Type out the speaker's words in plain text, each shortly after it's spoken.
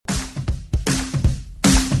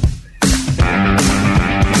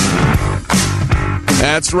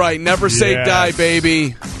That's right. Never say die,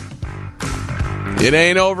 baby. It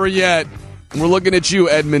ain't over yet. We're looking at you,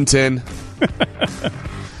 Edmonton.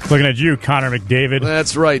 Looking at you, Connor McDavid.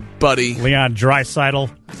 That's right, buddy. Leon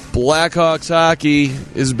Draisaitl. Blackhawks hockey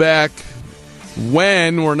is back.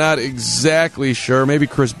 When, we're not exactly sure. Maybe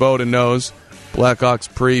Chris Boden knows.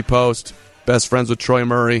 Blackhawks pre, post. Best friends with Troy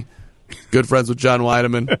Murray. Good friends with John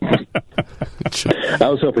Weideman. I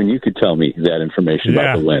was hoping you could tell me that information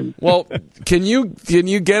about the win. Well, can you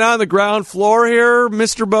get on the ground floor here,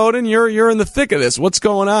 Mr. Boden? You're in the thick of this. What's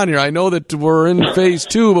going on here? I know that we're in phase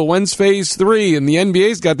 2, but when's phase 3? And the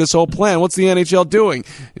NBA's got this whole plan. What's the NHL doing?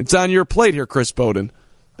 It's on your plate here, Chris Boden.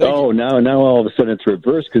 Now all of a sudden it's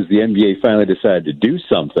reversed because the NBA finally decided to do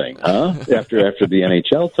something, huh? after the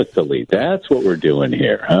NHL took the lead. That's what we're doing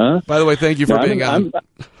here, huh? By the way, thank you for being on.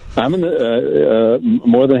 I'm in the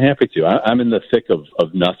more than happy to. I'm in the thick of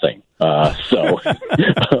nothing. But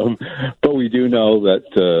we do know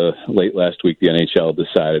that late last week the NHL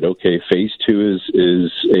decided, okay, phase 2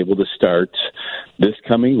 is able to start this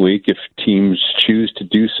coming week if teams choose to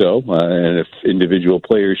do so, and if individual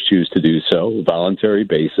players choose to do so, voluntary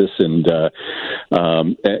basis, and the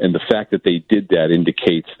fact that they did that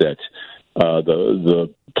indicates that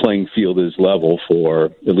the playing field is level for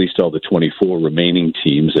at least all the 24 remaining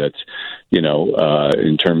teams that,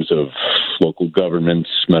 in terms of local governments,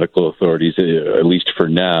 medical authorities, at least for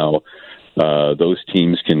now, those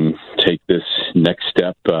teams can take this next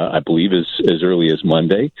step, I believe, as early as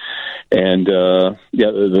Monday. And,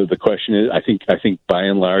 the question is, I think by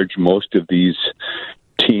and large, most of these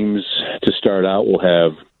teams to start out will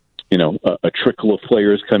have, a trickle of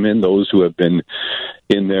players come in, those who have been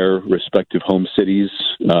in their respective home cities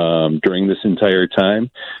during this entire time,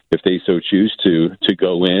 if they so choose to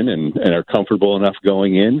go in and are comfortable enough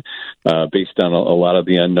going in based on a lot of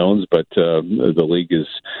the unknowns. But the league is,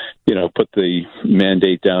 put the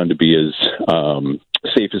mandate down to be as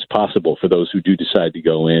safe as possible for those who do decide to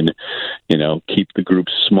go in. Keep the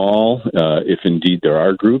groups small, if indeed there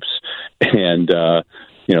are groups, and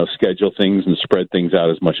schedule things and spread things out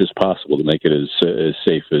as much as possible to make it as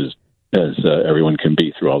safe as everyone can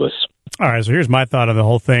be through all this. All right, so here's my thought on the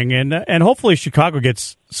whole thing, and hopefully Chicago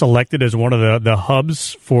gets selected as one of the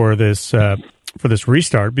hubs for this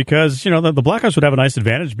restart, because the Blackhawks would have a nice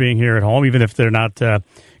advantage being here at home, even if they're not going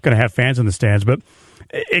to have fans in the stands. But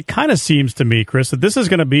it kind of seems to me, Chris, that this is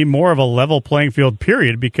going to be more of a level playing field,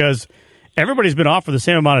 period, because everybody's been off for the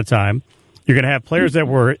same amount of time. You're going to have players that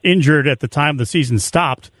were injured at the time the season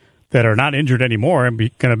stopped that are not injured anymore and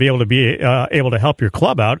going to be able to help your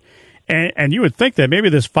club out. And you would think that maybe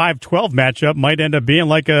this 5-12 matchup might end up being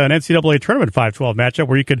like an NCAA tournament 5-12 matchup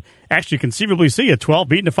where you could actually conceivably see a 12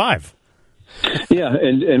 beating a 5. Yeah,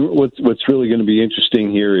 and what's really going to be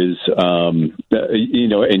interesting here is,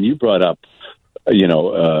 and you brought up,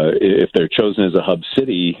 if they're chosen as a hub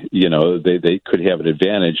city, they could have an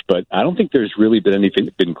advantage. But I don't think there's really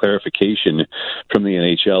been clarification from the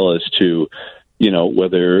NHL as to,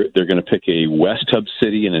 whether they're going to pick a West hub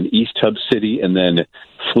city and an East hub city and then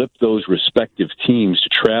flip those respective teams to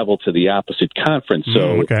travel to the opposite conference.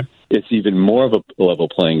 So it's even more of a level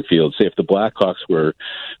playing field. Say if the Blackhawks were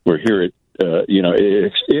here at,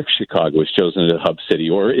 if Chicago was chosen as a hub city,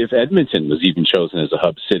 or if Edmonton was even chosen as a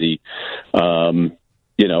hub city,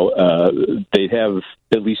 they'd have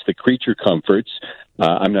at least the creature comforts.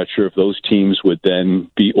 I'm not sure if those teams would then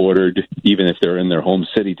be ordered, even if they're in their home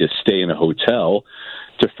city, to stay in a hotel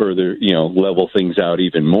to further, level things out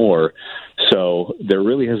even more. So there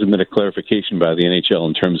really hasn't been a clarification by the NHL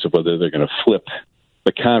in terms of whether they're going to flip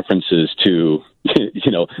the conferences to,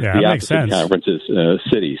 the opposite conferences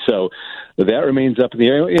city. So that remains up in the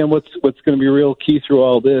air. And what's going to be real key through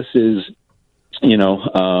all this is,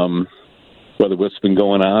 whether what's been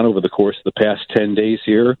going on over the course of the past 10 days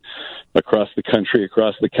here across the country,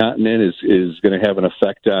 across the continent is going to have an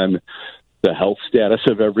effect on the health status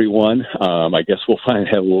of everyone. I guess we'll have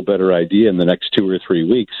a little better idea in the next 2 or 3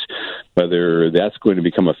 weeks whether that's going to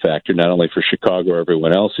become a factor, not only for Chicago or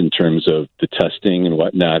everyone else in terms of the testing and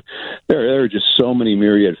whatnot. There are just so many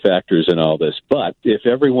myriad factors in all this. But if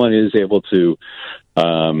everyone is able to,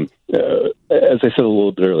 as I said a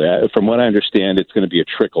little bit earlier, from what I understand, it's going to be a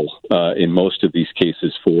trickle in most of these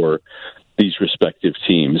cases for these respective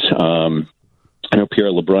teams. I know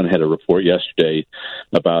Pierre LeBrun had a report yesterday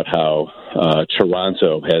about how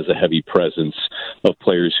Toronto has a heavy presence of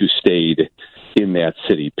players who stayed in that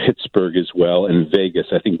city, Pittsburgh as well, and Vegas.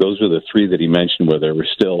 I think those were the three that he mentioned where there were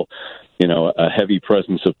still, a heavy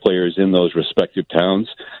presence of players in those respective towns.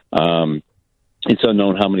 It's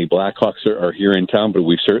unknown how many Blackhawks are here in town, but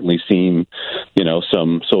we've certainly seen,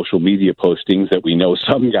 some social media postings that we know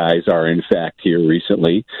some guys are in fact here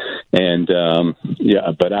recently. And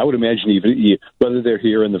but I would imagine even whether they're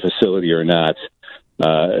here in the facility or not,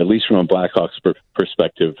 at least from a Blackhawks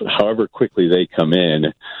perspective, however quickly they come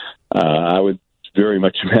in, I would very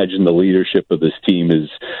much imagine the leadership of this team is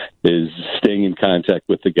staying in contact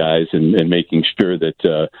with the guys and making sure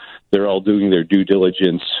that they're all doing their due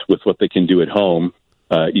diligence with what they can do at home,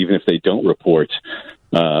 even if they don't report,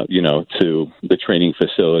 to the training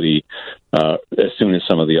facility as soon as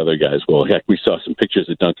some of the other guys will. Heck, we saw some pictures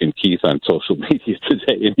of Duncan Keith on social media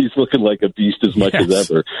today, and he's looking like a beast as much as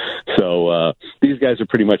ever. So these guys are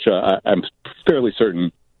pretty much, I'm fairly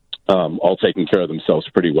certain, all taking care of themselves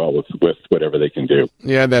pretty well with whatever they can do.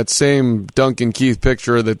 Yeah, that same Duncan Keith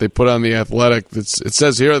picture that they put on The Athletic, it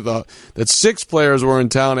says here that 6 players were in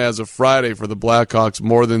town as of Friday for the Blackhawks,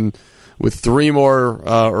 with 3 more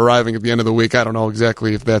arriving at the end of the week. I don't know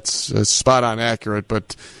exactly if that's spot on accurate,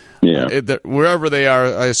 but wherever they are,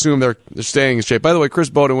 I assume they're staying in shape. By the way,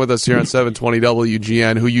 Chris Boden with us here on 720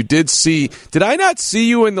 WGN, who you did see. Did I not see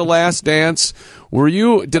you in The Last Dance? Were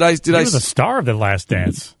you? Did I? You were the star of The Last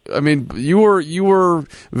Dance. I mean, you were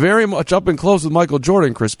very much up and close with Michael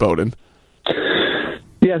Jordan, Chris Boden.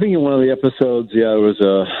 Yeah, I think in one of the episodes, there was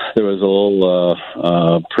a little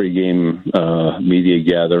pregame media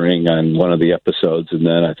gathering on one of the episodes, and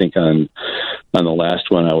then I think on the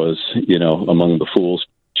last one, I was among the fools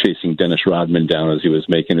chasing Dennis Rodman down as he was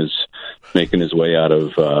making his way out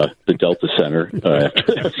of the Delta Center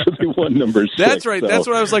after they won number 6. That's right. So. That's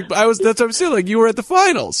what I was like. That's what I'm saying. Like, you were at the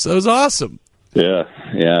finals. That was awesome. Yeah.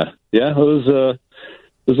 It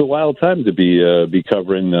was a wild time to be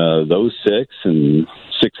covering those 6 and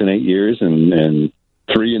 6 and 8 years and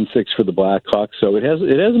 3 and 6 for the Blackhawks. So it hasn't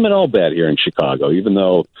been all bad here in Chicago, even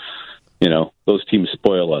though those teams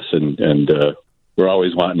spoil us and we're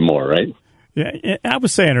always wanting more, right? Yeah, I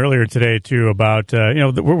was saying earlier today, too, about,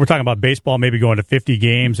 we're talking about baseball maybe going to 50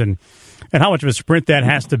 games and how much of a sprint that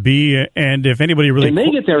has to be. And if anybody really... Can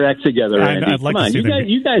they get their act together, Andy? I'd like to see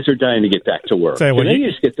you guys are dying to get back to work. Can they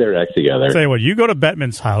just get their act together? I'll tell you what, you go to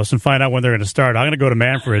Bettman's house and find out when they're going to start. I'm going to go to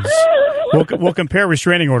Manfred's. We'll compare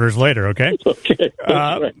restraining orders later, okay? Okay.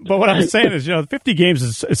 Right. But what I'm saying is, 50 games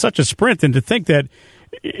is such a sprint, and to think that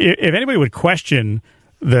if anybody would question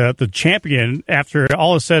the champion after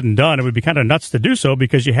all is said and done, it would be kind of nuts to do so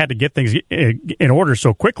because you had to get things in order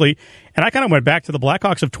so quickly. And I kind of went back to the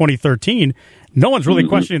Blackhawks of 2013. No one's really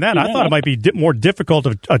questioning that. I thought it might be more difficult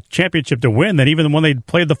of a championship to win than even when they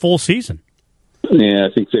played the full season. Yeah,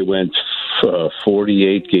 I think they went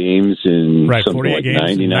 48 games in 48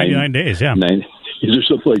 games 99 days, yeah. 90 days or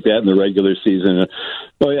something like that in the regular season.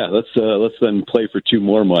 Let's then play for 2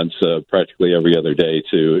 more months, practically every other day.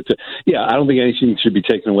 I don't think anything should be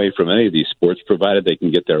taken away from any of these sports, provided they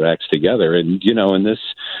can get their acts together. And in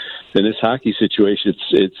this hockey situation,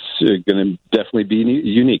 it's going to definitely be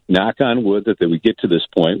unique. Knock on wood that they would get to this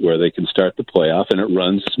point where they can start the playoff and it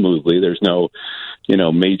runs smoothly. There's no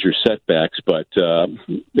major setbacks, but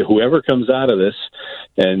whoever comes out of this,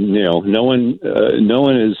 and no one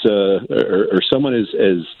is or someone is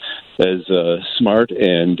as smart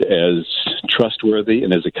and as trustworthy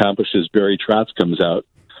and as accomplished as Barry Trotz comes out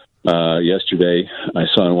yesterday. I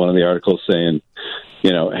saw in one of the articles saying,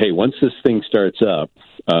 hey, once this thing starts up,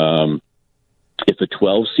 if a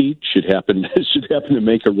 12 seed should happen to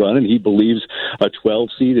make a run, and he believes a 12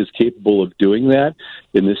 seed is capable of doing that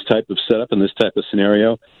in this type of setup, in this type of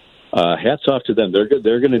scenario, hats off to them.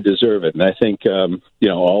 They're going to deserve it. And I think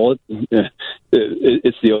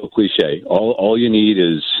it's the old cliche. All you need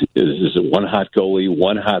is one hot goalie,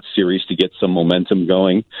 one hot series to get some momentum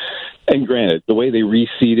going. And granted, the way they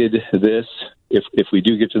reseeded this, if we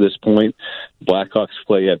do get to this point, Blackhawks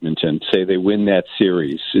play Edmonton. Say they win that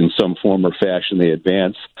series in some form or fashion, they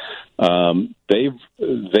advance.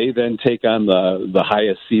 They then take on the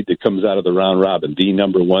highest seed that comes out of the round robin, the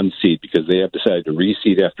number 1 seed, because they have decided to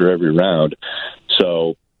reseed after every round.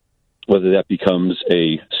 So whether that becomes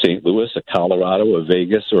a St. Louis, a Colorado, a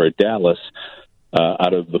Vegas, or a Dallas,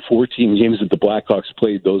 out of the 14 games that the Blackhawks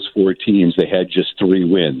played, those 4 teams, they had just 3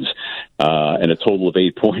 wins and a total of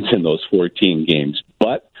 8 points in those 14 games.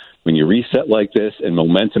 But when you reset like this and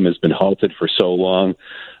momentum has been halted for so long,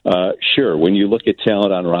 sure, when you look at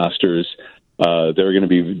talent on rosters, there are going to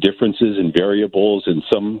be differences and variables, and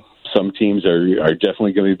some teams are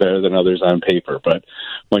definitely going to be better than others on paper. But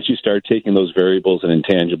once you start taking those variables and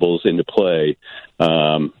intangibles into play,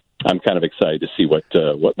 I'm kind of excited to see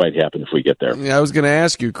what might happen if we get there. Yeah, I was going to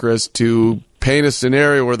ask you, Chris, to paint a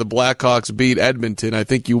scenario where the Blackhawks beat Edmonton. I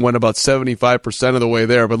think you went about 75% of the way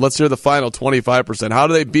there, but let's hear the final 25%. How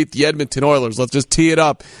do they beat the Edmonton Oilers? Let's just tee it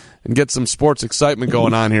up and get some sports excitement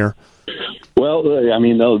going on here. Well, I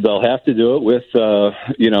mean, they'll have to do it with, their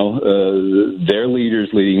leaders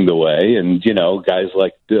leading the way, and guys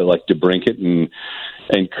like DeBrincat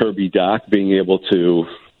and Kirby Dach being able to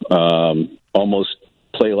almost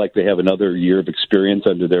play like they have another year of experience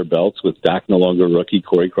under their belts. With Dach no longer a rookie,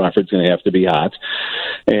 Corey Crawford's going to have to be hot.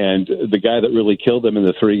 And the guy that really killed them in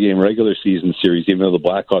the 3-game regular season series, even though the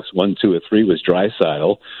Blackhawks won 2 of 3, was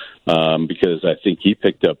Draisaitl, because I think he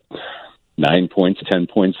picked up 9 points, 10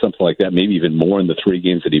 points, something like that, maybe even more in the 3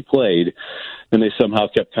 games that he played. And they somehow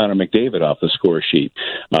kept Connor McDavid off the score sheet.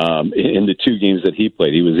 In the 2 games that he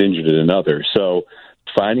played, he was injured in another. So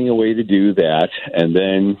finding a way to do that, and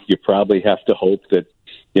then you probably have to hope that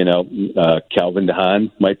Calvin DeHaan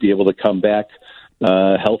might be able to come back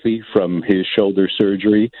healthy from his shoulder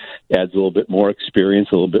surgery, adds a little bit more experience,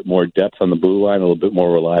 a little bit more depth on the blue line, a little bit more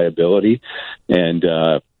reliability. And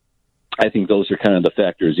I think those are kind of the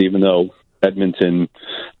factors, even though Edmonton,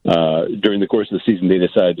 during the course of the season, they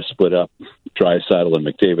decided to split up Draisaitl and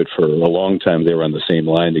McDavid. For a long time, they were on the same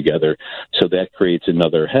line together, so that creates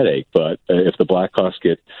another headache. But if the Blackhawks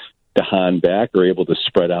get DeHaan back, or able to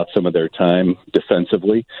spread out some of their time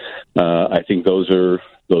defensively, I think those are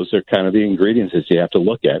kind of the ingredients that you have to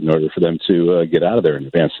look at in order for them to get out of there and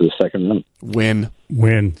advance to the second round. Win.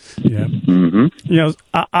 Yeah. Mm-hmm.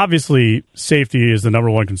 Obviously, safety is the number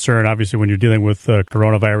one concern, obviously, when you're dealing with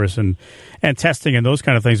coronavirus and testing and those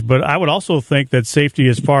kind of things. But I would also think that safety,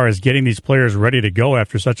 as far as getting these players ready to go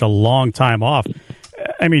after such a long time off.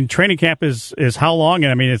 I mean, training camp is how long?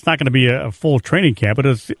 And I mean, it's not going to be a full training camp, but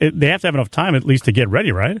they have to have enough time at least to get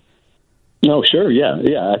ready, right? No, sure,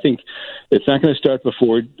 yeah. I think it's not going to start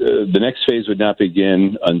before the next phase would not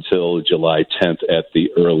begin until July 10th at the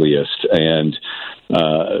earliest, and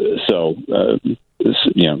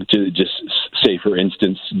just say, for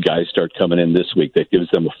instance, guys start coming in this week. That gives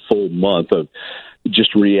them a full month of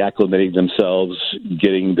just reacclimating themselves,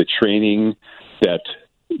 getting the training that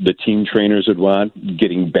the team trainers would want,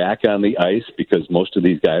 getting back on the ice, because most of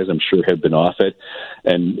these guys, I'm sure, have been off it,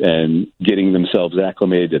 and getting themselves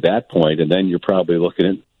acclimated to that point. And then you're probably looking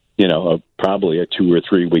at, probably a 2 or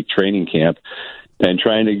 3 week training camp, and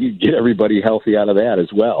trying to get everybody healthy out of that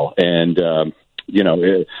as well. And,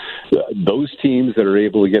 those teams that are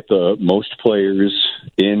able to get the most players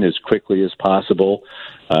in as quickly as possible,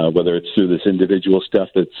 whether it's through this individual stuff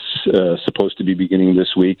that's supposed to be beginning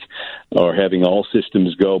this week, or having all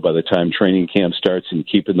systems go by the time training camp starts and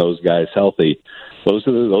keeping those guys healthy, those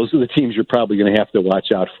are the teams you're probably going to have to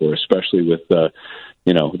watch out for, especially with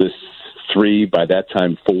this 3, by that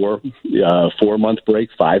time 4 month break,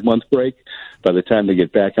 5 month break. By the time they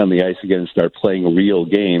get back on the ice again and start playing real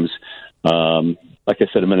games, like I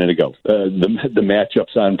said a minute ago, the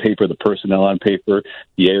matchups on paper, the personnel on paper,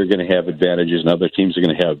 are going to have advantages, and other teams are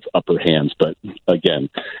going to have upper hands. But again,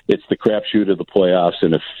 it's the crapshoot of the playoffs,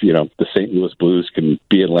 and if the St. Louis Blues can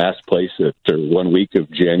be in last place after 1 week of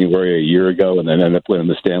January a year ago, and then end up winning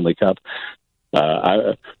the Stanley Cup,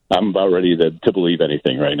 I'm about ready to believe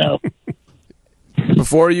anything right now.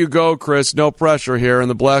 Before you go, Chris, no pressure here,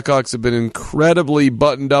 and the Blackhawks have been incredibly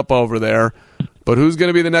buttoned up over there. But who's going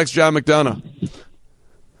to be the next John McDonough?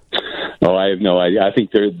 Oh, I have no idea. I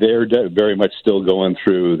think they're very much still going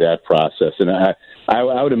through that process, and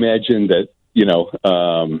I would imagine that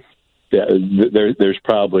there's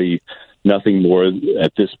probably nothing more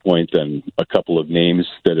at this point than a couple of names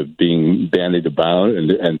that have been bandied about,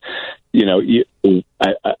 and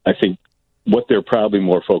I think what they're probably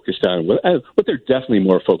more focused on, what they're definitely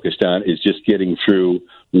more focused on, is just getting through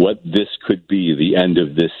what this could be, the end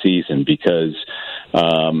of this season, because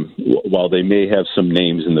while they may have some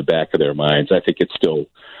names in the back of their minds, I think it's still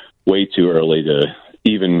way too early to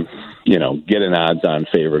even, get an odds-on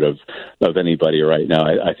favorite of anybody right now.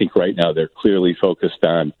 I think right now they're clearly focused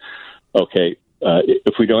on, okay,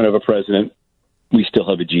 if we don't have a president, we still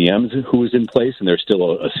have a GM who is in place, and there's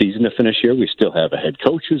still a season to finish here. We still have a head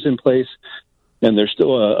coach who's in place, and there's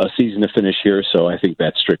still a season to finish here. So I think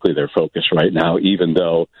that's strictly their focus right now, even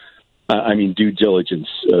though, due diligence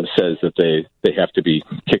says that they have to be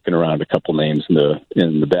kicking around a couple names in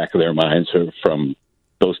the back of their minds from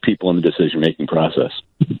those people in the decision-making process.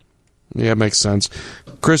 Yeah, makes sense.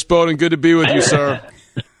 Chris Boden, good to be with you, sir.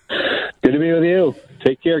 Good to be with you.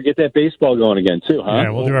 Take care. Get that baseball going again, too, huh? Yeah,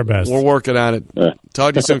 we'll do our best. We're working on it.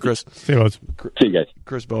 Talk to you soon, Chris. See you guys.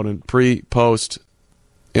 Chris Boden, pre, post,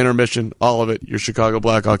 intermission, all of it. Your Chicago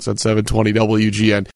Blackhawks on 720 WGN.